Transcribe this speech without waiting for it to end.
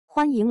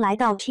欢迎来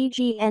到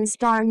TGN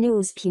Star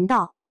News 频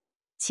道，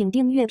请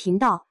订阅频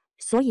道，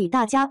所以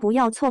大家不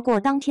要错过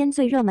当天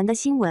最热门的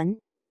新闻。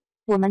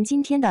我们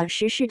今天的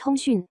时事通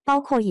讯包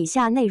括以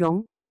下内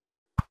容：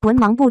文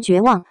盲不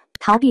绝望，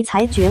逃避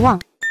才绝望；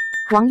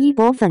王一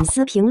博粉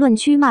丝评论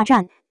区骂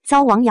战，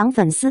遭王阳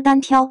粉丝单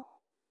挑。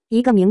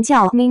一个名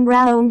叫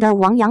Wang 的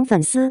王阳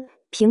粉丝，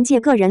凭借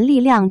个人力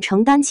量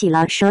承担起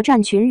了舌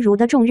战群儒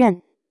的重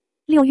任。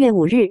6月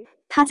5日。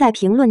他在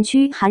评论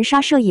区含沙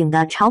射影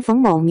地嘲讽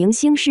某明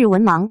星是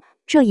文盲，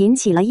这引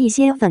起了一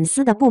些粉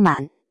丝的不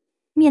满。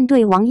面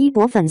对王一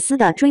博粉丝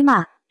的追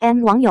骂，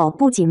网友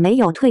不仅没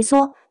有退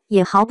缩，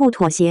也毫不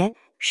妥协，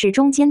始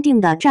终坚定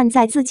地站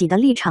在自己的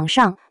立场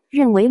上，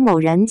认为某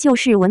人就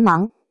是文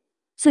盲。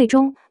最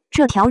终，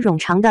这条冗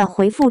长的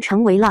回复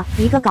成为了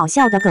一个搞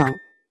笑的梗。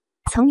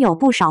曾有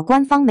不少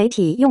官方媒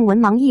体用文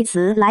盲一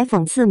词来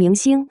讽刺明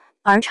星，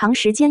而长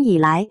时间以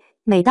来，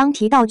每当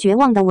提到绝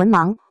望的文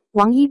盲，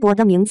王一博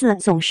的名字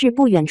总是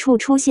不远处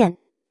出现。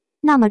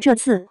那么这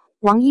次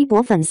王一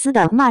博粉丝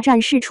的骂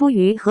战是出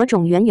于何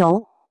种缘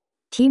由？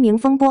提名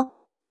风波。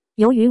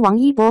由于王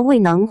一博未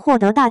能获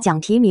得大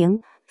奖提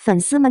名，粉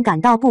丝们感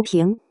到不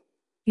平。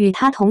与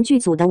他同剧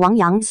组的王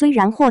阳虽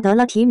然获得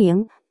了提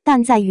名，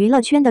但在娱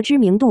乐圈的知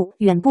名度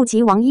远不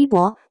及王一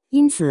博，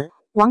因此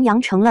王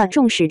阳成了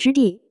众矢之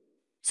的。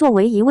作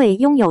为一位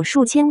拥有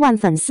数千万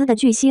粉丝的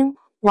巨星，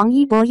王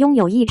一博拥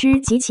有一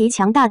支极其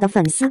强大的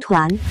粉丝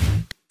团。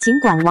尽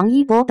管王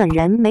一博本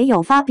人没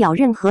有发表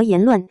任何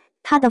言论，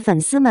他的粉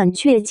丝们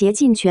却竭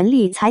尽全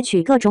力采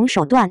取各种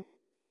手段。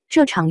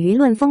这场舆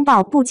论风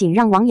暴不仅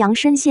让王阳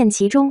深陷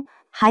其中，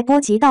还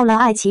波及到了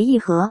爱奇艺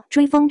和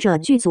追风者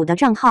剧组的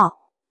账号。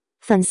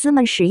粉丝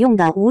们使用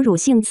的侮辱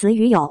性词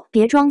语有"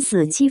别装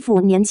死"、"欺负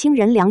年轻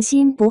人良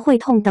心不会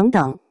痛"等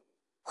等。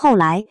后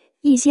来，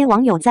一些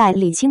网友在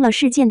理清了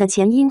事件的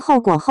前因后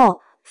果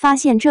后，发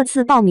现这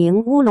次报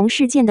名乌龙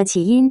事件的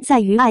起因在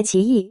于爱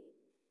奇艺。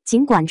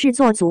尽管制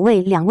作组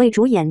为2位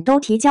主演都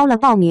提交了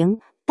报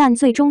名，但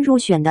最终入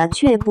选的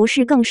却不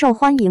是更受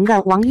欢迎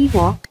的王一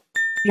博。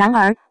然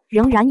而，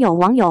仍然有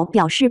网友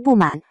表示不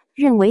满，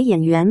认为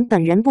演员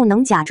本人不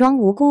能假装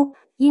无辜，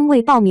因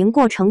为报名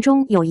过程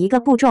中有一个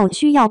步骤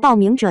需要报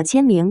名者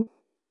签名。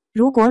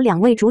如果2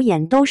位主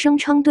演都声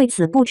称对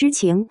此不知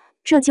情，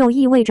这就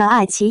意味着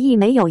爱奇艺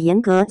没有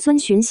严格遵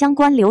循相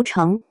关流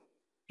程。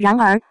然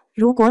而，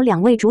如果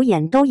2位主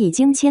演都已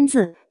经签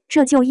字，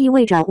这就意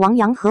味着王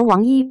阳和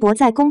王一博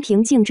在公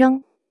平竞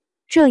争。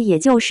这也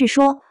就是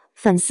说，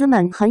粉丝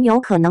们很有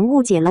可能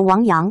误解了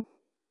王阳。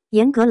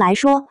严格来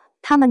说，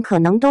他们可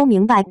能都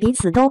明白彼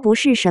此都不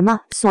是什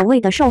么所谓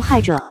的受害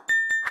者。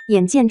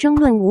眼见争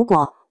论无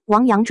果，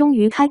王阳终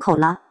于开口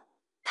了。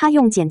他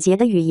用简洁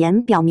的语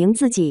言表明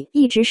自己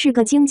一直是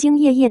个兢兢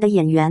业业的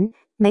演员，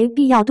没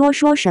必要多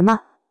说什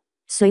么。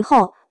随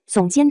后，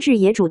总监制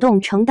也主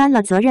动承担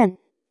了责任。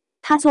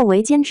他作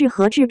为监制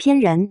和制片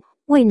人，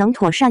未能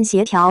妥善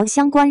协调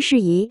相关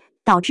事宜，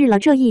导致了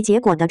这一结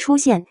果的出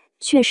现，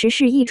确实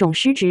是一种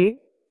失职。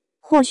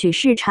或许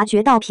是察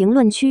觉到评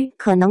论区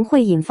可能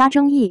会引发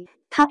争议，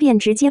他便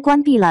直接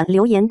关闭了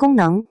留言功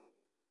能。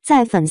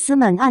在粉丝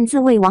们暗自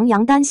为王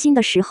阳担心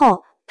的时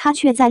候，他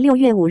却在6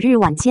月5日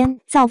晚间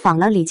造访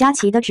了李佳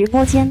琦的直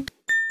播间。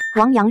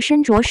王阳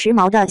身着时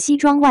髦的西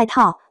装外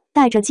套，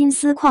戴着金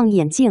丝框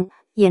眼镜，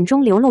眼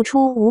中流露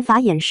出无法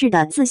掩饰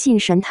的自信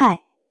神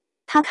态。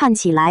他看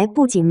起来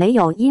不仅没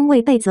有因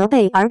为被责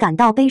备而感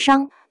到悲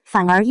伤，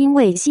反而因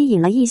为吸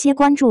引了一些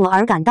关注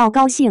而感到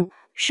高兴，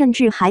甚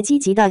至还积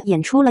极地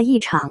演出了一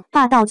场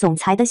霸道总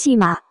裁的戏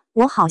码。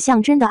我好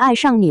像真的爱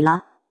上你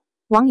了。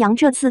王阳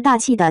这次大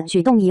气的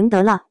举动赢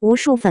得了无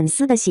数粉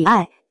丝的喜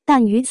爱，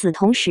但与此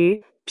同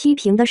时，批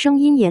评的声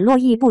音也络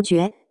绎不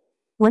绝。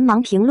文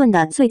盲评论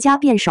的最佳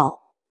辩手，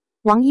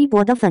王一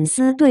博的粉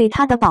丝对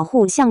他的保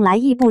护向来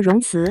义不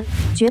容辞，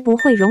绝不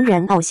会容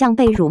忍偶像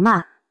被辱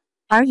骂。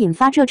而引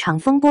发这场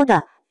风波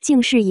的，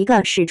竟是一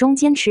个始终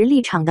坚持立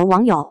场的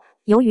网友，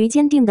由于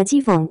坚定的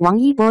讥讽王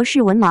一博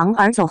是文盲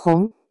而走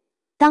红。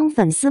当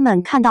粉丝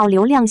们看到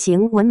流量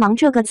型文盲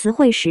这个词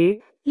汇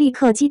时，立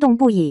刻激动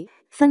不已，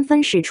纷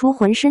纷使出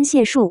浑身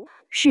解数，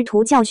试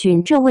图教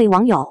训这位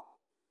网友。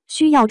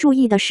需要注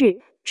意的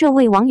是，这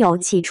位网友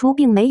起初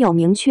并没有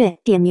明确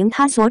点名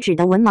他所指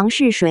的文盲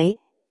是谁。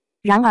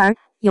然而，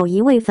有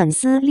一位粉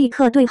丝立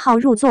刻对号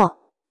入座。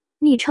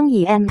昵称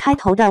以 M 开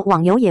头的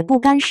网友也不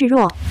甘示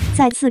弱，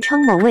再次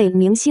称某位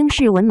明星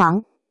是文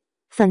盲。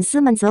粉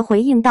丝们则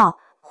回应道：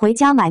回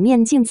家买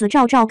面镜子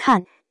照照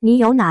看，你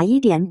有哪一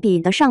点比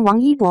得上王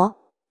一博？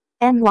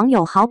 M 网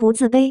友毫不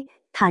自卑，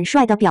坦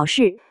率地表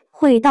示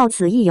会到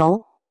此一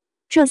游。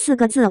这4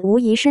个字无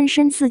疑深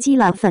深刺激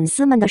了粉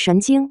丝们的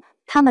神经，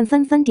他们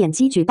纷纷点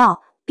击举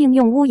报，并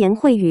用污言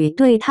秽语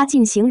对他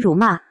进行辱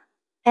骂。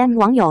M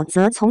网友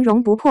则从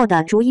容不迫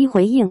地逐一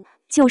回应，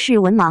就是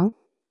文盲。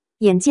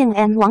眼见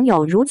M 网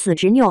友如此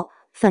执拗，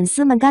粉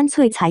丝们干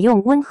脆采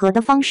用温和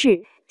的方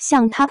式，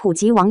向他普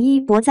及王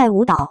一博在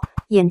舞蹈、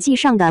演技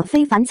上的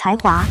非凡才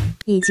华，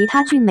以及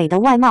他俊美的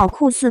外貌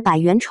酷似百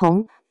元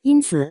虫。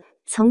因此，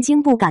曾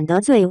经不敢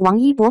得罪王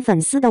一博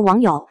粉丝的网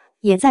友，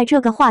也在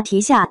这个话题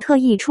下特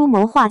意出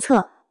谋划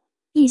策。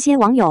一些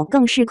网友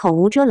更是口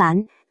无遮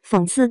拦，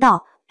讽刺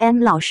道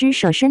 ：“M 老师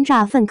舍身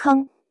炸粪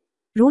坑。”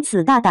如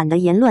此大胆的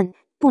言论，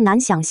不难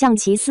想象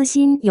其私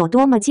心有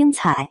多么精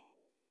彩。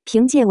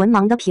凭借文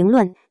盲的评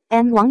论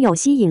 ，M 网友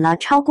吸引了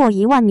超过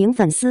1万名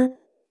粉丝。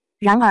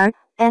然而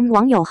 ，M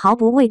网友毫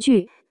不畏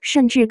惧，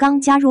甚至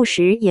刚加入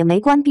时也没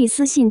关闭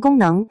私信功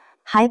能，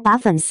还把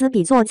粉丝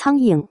比作苍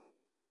蝇。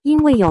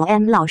因为有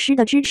M 老师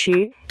的支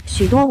持，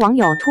许多网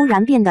友突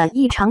然变得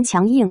异常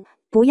强硬，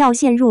不要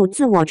陷入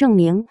自我证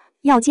明，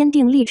要坚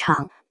定立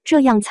场，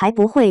这样才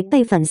不会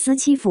被粉丝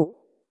欺负。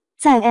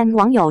在 M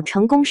网友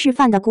成功示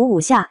范的鼓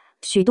舞下，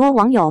许多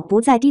网友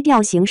不再低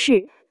调行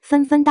事，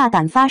纷纷大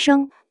胆发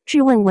声，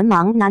质问文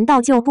盲难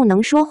道就不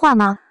能说话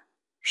吗？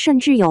甚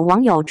至有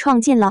网友创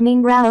建了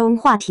Minground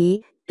话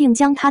题，并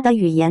将他的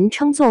语言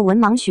称作文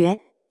盲学。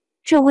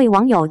这位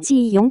网友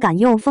既勇敢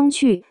又风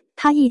趣，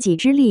他一己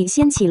之力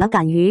掀起了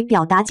敢于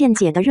表达见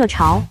解的热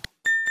潮。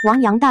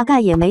王阳大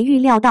概也没预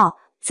料到，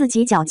自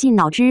己绞尽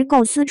脑汁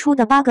构思出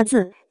的8个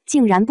字，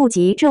竟然不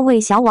及这位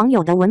小网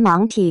友的文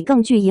盲体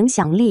更具影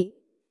响力。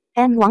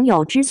M 网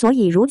友之所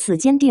以如此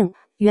坚定，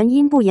原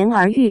因不言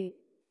而喻，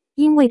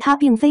因为他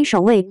并非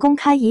首位公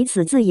开以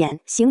此字眼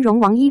形容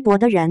王一博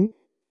的人。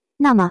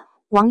那么，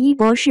王一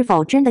博是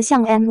否真的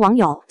像 M 网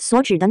友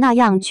所指的那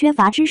样缺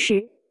乏知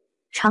识，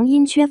常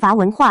因缺乏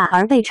文化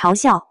而被嘲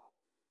笑？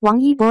王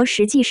一博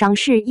实际上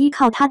是依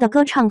靠他的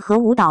歌唱和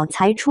舞蹈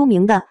才出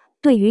名的，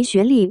对于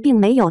学历并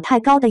没有太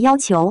高的要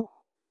求，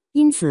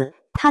因此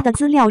他的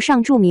资料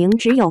上注明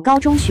只有高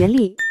中学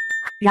历。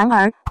然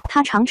而，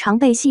他常常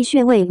被戏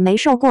谑为没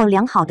受过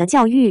良好的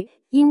教育，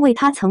因为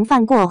他曾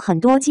犯过很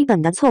多基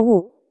本的错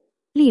误。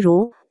例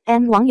如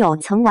 ，M 网友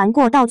曾玩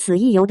过到此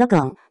一游的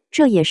梗，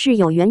这也是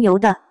有缘由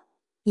的。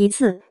一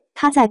次，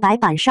他在白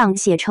板上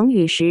写成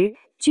语时，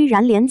居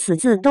然连此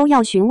字都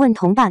要询问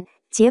同伴，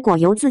结果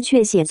游字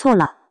却写错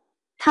了。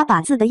他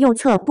把字的右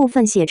侧部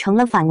分写成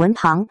了反文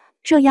旁，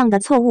这样的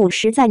错误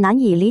实在难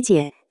以理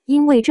解，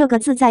因为这个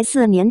字在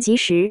4年级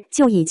时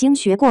就已经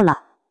学过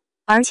了，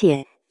而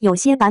且有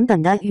些版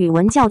本的语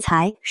文教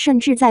材甚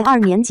至在2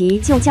年级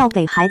就教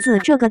给孩子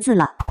这个字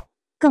了。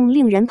更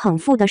令人捧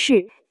腹的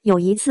是，有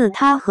一次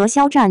他和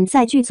肖战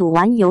在剧组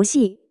玩游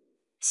戏，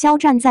肖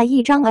战在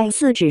一张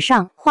A4 纸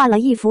上画了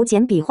一幅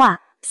简笔画，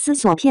思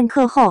索片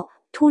刻后，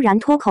突然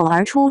脱口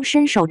而出"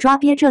伸手抓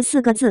鳖"这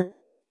4个字，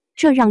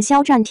这让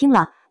肖战听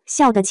了，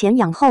笑得前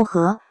仰后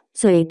合，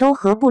嘴都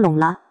合不拢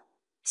了。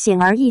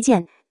显而易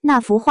见，那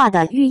幅画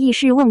的寓意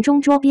是瓮中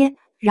捉鳖，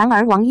然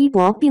而王一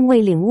博并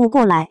未领悟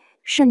过来，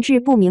甚至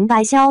不明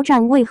白肖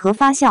战为何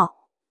发笑。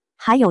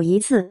还有一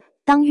次，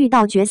当遇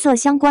到角色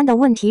相关的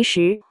问题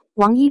时，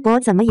王一博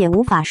怎么也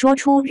无法说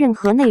出任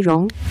何内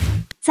容。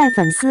在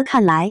粉丝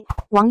看来，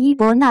王一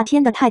博那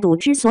天的态度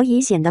之所以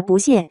显得不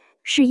屑，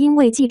是因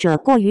为记者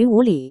过于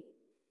无礼。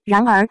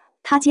然而，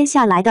他接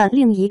下来的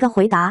另一个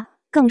回答，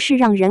更是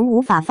让人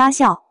无法发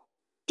笑。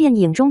电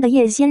影中的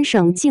叶先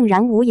生竟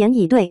然无言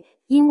以对，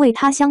因为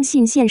他相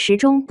信现实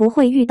中不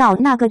会遇到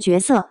那个角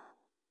色。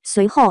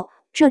随后，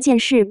这件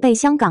事被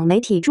香港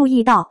媒体注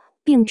意到，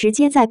并直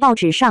接在报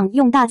纸上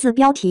用大字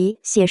标题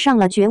写上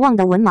了绝望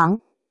的文盲。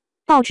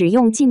报纸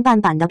用近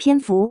半版的篇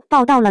幅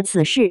报道了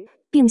此事，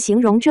并形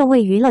容这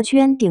位娱乐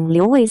圈顶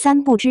流为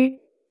3不知。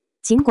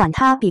尽管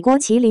他比郭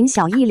麒麟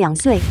小1-2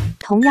岁，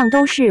同样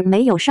都是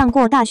没有上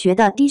过大学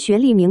的低学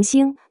历明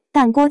星，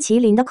但郭麒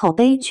麟的口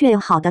碑却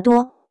好得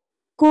多。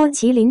郭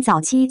麒麟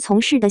早期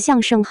从事的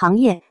相声行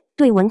业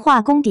对文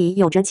化功底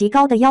有着极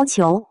高的要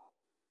求，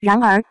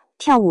然而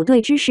跳舞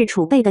对知识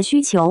储备的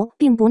需求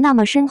并不那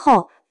么深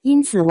厚，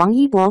因此王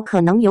一博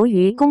可能由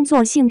于工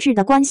作性质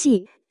的关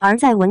系，而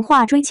在文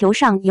化追求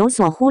上有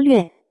所忽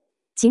略。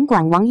尽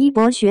管王一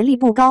博学历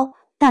不高，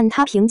但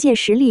他凭借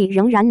实力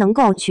仍然能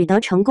够取得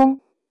成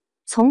功。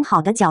从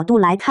好的角度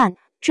来看，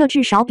这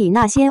至少比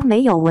那些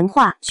没有文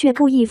化却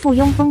故意附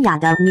庸风雅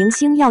的明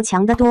星要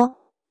强得多。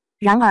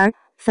然而，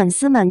粉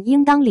丝们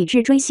应当理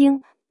智追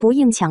星，不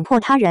应强迫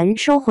他人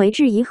收回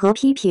质疑和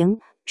批评，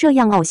这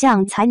样偶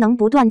像才能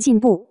不断进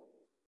步。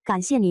感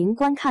谢您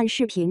观看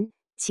视频，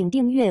请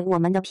订阅我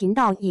们的频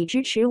道以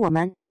支持我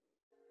们。